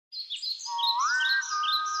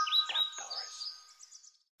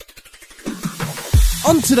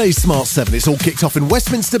On today's Smart 7, it's all kicked off in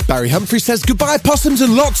Westminster. Barry Humphrey says goodbye possums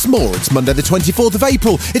and lots more. It's Monday the 24th of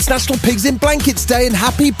April. It's National Pigs in Blankets Day and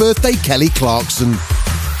happy birthday Kelly Clarkson.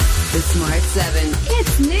 The Smart 7.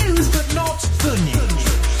 It's news, but not the news.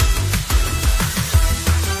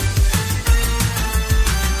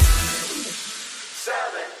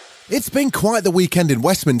 It's been quite the weekend in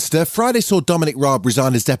Westminster. Friday saw Dominic Raab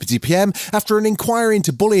resign as Deputy PM after an inquiry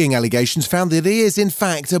into bullying allegations found that he is, in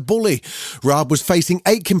fact, a bully. Raab was facing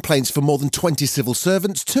 8 complaints from more than 20 civil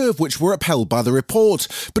servants, 2 of which were upheld by the report.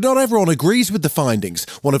 But not everyone agrees with the findings.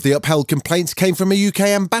 One of the upheld complaints came from a UK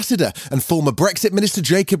ambassador, and former Brexit Minister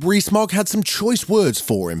Jacob Rees-Mogg had some choice words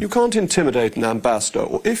for him. You can't intimidate an ambassador,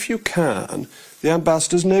 or if you can, the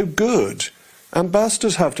ambassador's no good.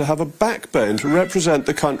 Ambassadors have to have a backbone to represent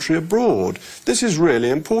the country abroad. This is really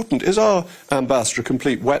important. Is our ambassador a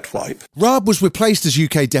complete wet wipe? Raab was replaced as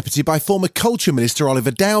UK Deputy by former Culture Minister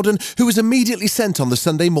Oliver Dowden, who was immediately sent on the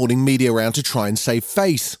Sunday morning media round to try and save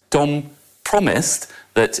face. Dom promised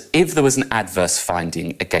that if there was an adverse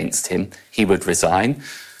finding against him, he would resign.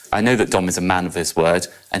 I know that Dom is a man of his word,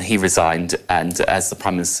 and he resigned, and as the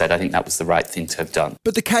Prime Minister said, I think that was the right thing to have done.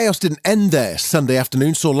 But the chaos didn't end there. Sunday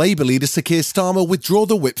afternoon saw Labour leader Sir Keir Starmer withdraw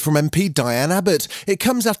the whip from MP Diane Abbott. It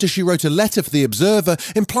comes after she wrote a letter for The Observer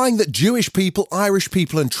implying that Jewish people, Irish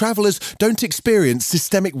people and travellers don't experience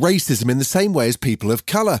systemic racism in the same way as people of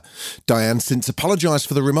colour. Diane since apologised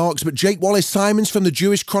for the remarks, but Jake Wallace-Simons from the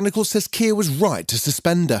Jewish Chronicle says Keir was right to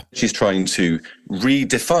suspend her. She's trying to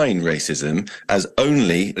redefine racism as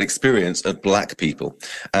only an experience of black people,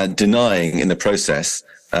 and denying in the process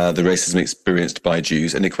the racism experienced by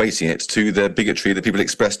Jews and equating it to the bigotry that people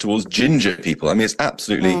express towards ginger people. I mean, it's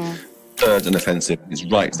absolutely absurd and offensive. It's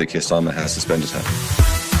right that Keir Starmer has suspended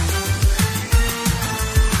her.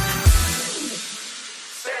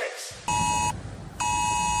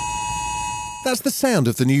 That's the sound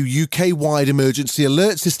of the new UK-wide emergency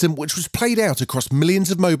alert system, which was played out across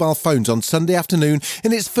millions of mobile phones on Sunday afternoon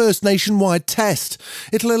in its first nationwide test.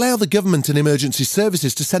 It'll allow the government and emergency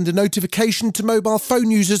services to send a notification to mobile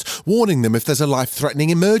phone users warning them if there's a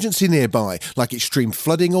life-threatening emergency nearby, like extreme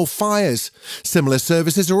flooding or fires. Similar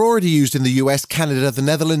services are already used in the US, Canada, the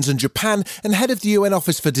Netherlands and Japan, and head of the UN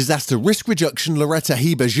Office for Disaster Risk Reduction, Loretta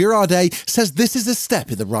Heber-Girardet, says this is a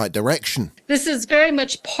step in the right direction. This is very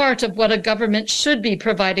much part of what a government should be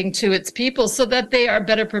providing to its people so that they are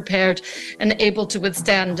better prepared and able to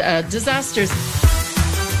withstand disasters.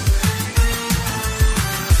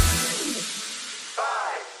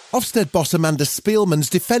 Ofsted boss Amanda Spielman's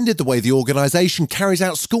defended the way the organisation carries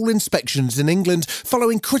out school inspections in England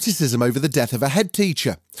following criticism over the death of a head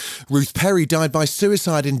teacher. Ruth Perry died by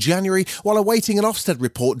suicide in January while awaiting an Ofsted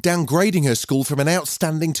report downgrading her school from an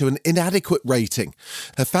outstanding to an inadequate rating.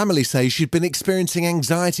 Her family says she'd been experiencing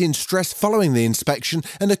anxiety and stress following the inspection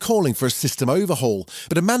and are calling for a system overhaul.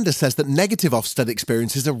 But Amanda says that negative Ofsted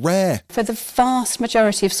experiences are rare. For the vast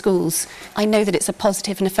majority of schools, I know that it's a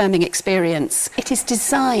positive and affirming experience. It is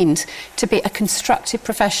designed to be a constructive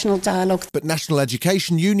professional dialogue. But National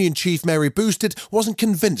Education Union Chief Mary Boosted wasn't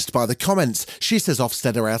convinced by the comments. She says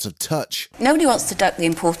Ofsted are out of touch. Nobody wants to duck the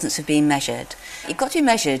importance of being measured. You've got to be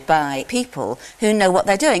measured by people who know what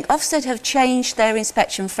they're doing. Ofsted have changed their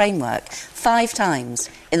inspection framework 5 times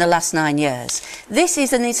in the last 9 years. This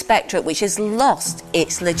is an inspectorate which has lost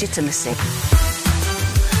its legitimacy.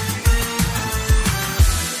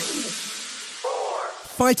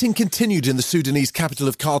 Fighting continued in the Sudanese capital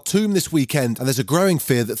of Khartoum this weekend, and there's a growing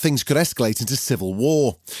fear that things could escalate into civil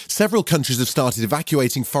war. Several countries have started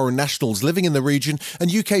evacuating foreign nationals living in the region,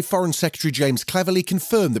 and UK Foreign Secretary James Cleverly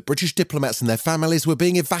confirmed that British diplomats and their families were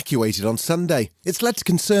being evacuated on Sunday. It's led to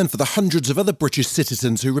concern for the hundreds of other British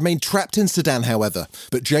citizens who remain trapped in Sudan, however.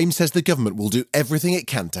 But James says the government will do everything it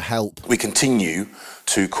can to help. We continue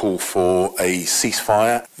to call for a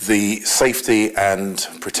ceasefire. The safety and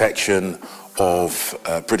protection of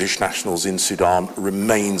British nationals in Sudan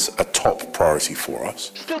remains a top priority for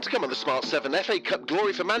us. Still to come on the Smart 7, FA Cup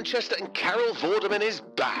glory for Manchester and Carol Vorderman is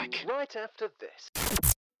back. Right after this.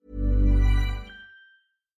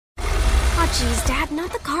 Oh, geez, Dad,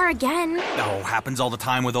 not the car again. Oh, happens all the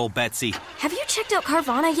time with old Betsy. Have you checked out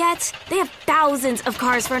Carvana yet? They have thousands of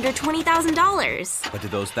cars for under $20,000. But do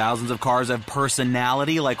those thousands of cars have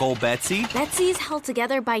personality like old Betsy? Betsy's held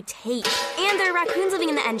together by tape. And there are raccoons living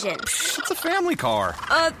in the engine. It's a family car.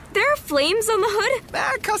 There are flames on the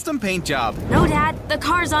hood? Custom paint job. No, Dad, the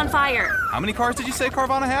car's on fire. How many cars did you say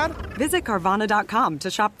Carvana had? Visit Carvana.com to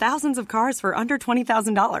shop thousands of cars for under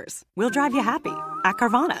 $20,000. We'll drive you happy at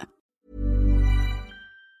Carvana.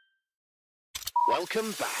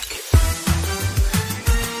 Welcome back.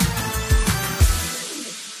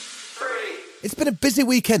 3, It's been a busy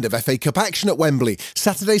weekend of FA Cup action at Wembley.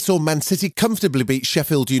 Saturday saw Man City comfortably beat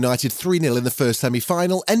Sheffield United 3-0 in the first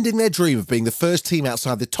semi-final, ending their dream of being the first team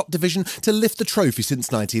outside the top division to lift the trophy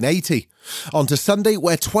since 1980. On to Sunday,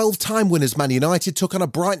 where 12-time winners Man United took on a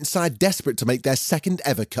Brighton side desperate to make their second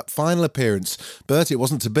ever cup final appearance. But it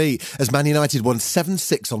wasn't to be, as Man United won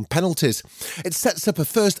 7-6 on penalties. It sets up a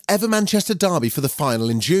first ever Manchester derby for the final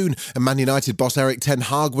in June, and Man United boss Erik ten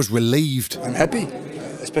Hag was relieved. I'm happy,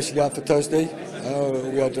 especially after Thursday.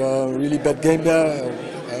 We had a really bad game there.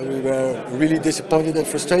 We were really disappointed and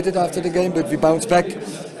frustrated after the game, but we bounced back,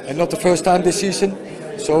 and not the first time this season.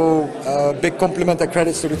 So big compliment and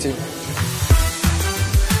credits to the team.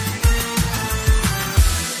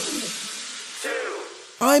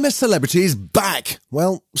 I'm a Celebrity is back.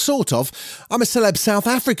 Well, sort of. I'm a Celeb South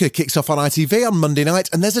Africa kicks off on ITV on Monday night,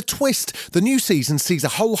 and there's a twist. The new season sees a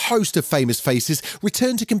whole host of famous faces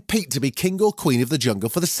return to compete to be king or queen of the jungle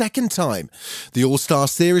for the second time. The All-Star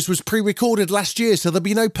series was pre-recorded last year, so there'll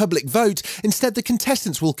be no public vote. Instead, the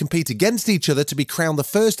contestants will compete against each other to be crowned the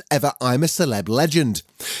first ever I'm a Celeb legend.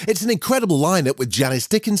 It's an incredible lineup with Janice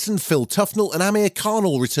Dickinson, Phil Tufnell and Amir Khan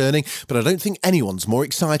all returning, but I don't think anyone's more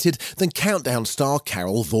excited than Countdown star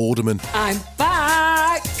Carol Vorderman. I'm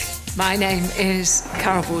back! My name is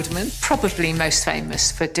Carol Vorderman, probably most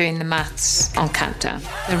famous for doing the maths on Countdown.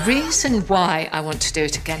 The reason why I want to do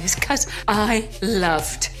it again is because I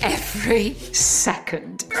loved every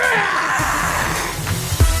second.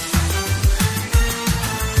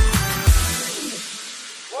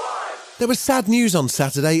 There was sad news on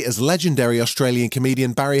Saturday as legendary Australian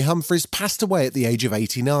comedian Barry Humphries passed away at the age of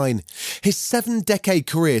 89. His 7-decade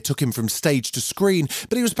career took him from stage to screen,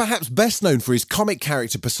 but he was perhaps best known for his comic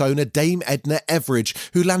character persona Dame Edna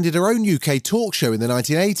Everage, who landed her own UK talk show in the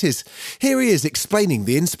 1980s. Here he is explaining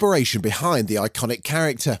the inspiration behind the iconic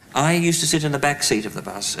character. I used to sit in the back seat of the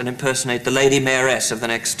bus and impersonate the Lady Mayoress of the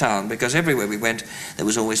next town, because everywhere we went there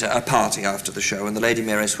was always a party after the show, and the Lady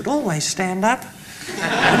Mayoress would always stand up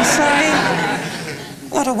and say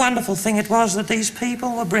what a wonderful thing it was that these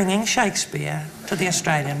people were bringing Shakespeare to the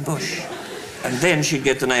Australian bush. And then she'd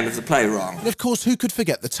get the name of the play wrong. And of course, who could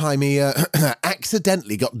forget the time he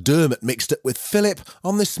accidentally got Dermot mixed up with Philip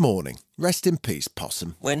on This Morning. Rest in peace,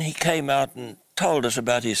 Possum. When he came out and told us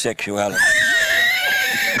about his sexuality.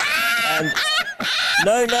 And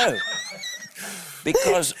no.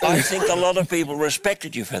 Because I think a lot of people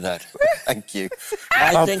respected you for that. Thank you.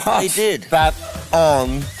 I think they did. That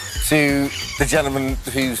on to the gentleman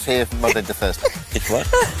who's here from Monday to Thursday. It's what?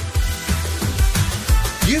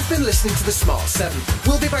 You've been listening to The Smart 7.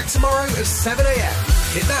 We'll be back tomorrow at 7 a.m.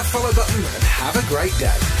 Hit that follow button and have a great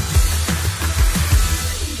day.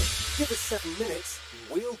 Give us 7 minutes,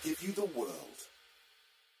 we'll give you the world.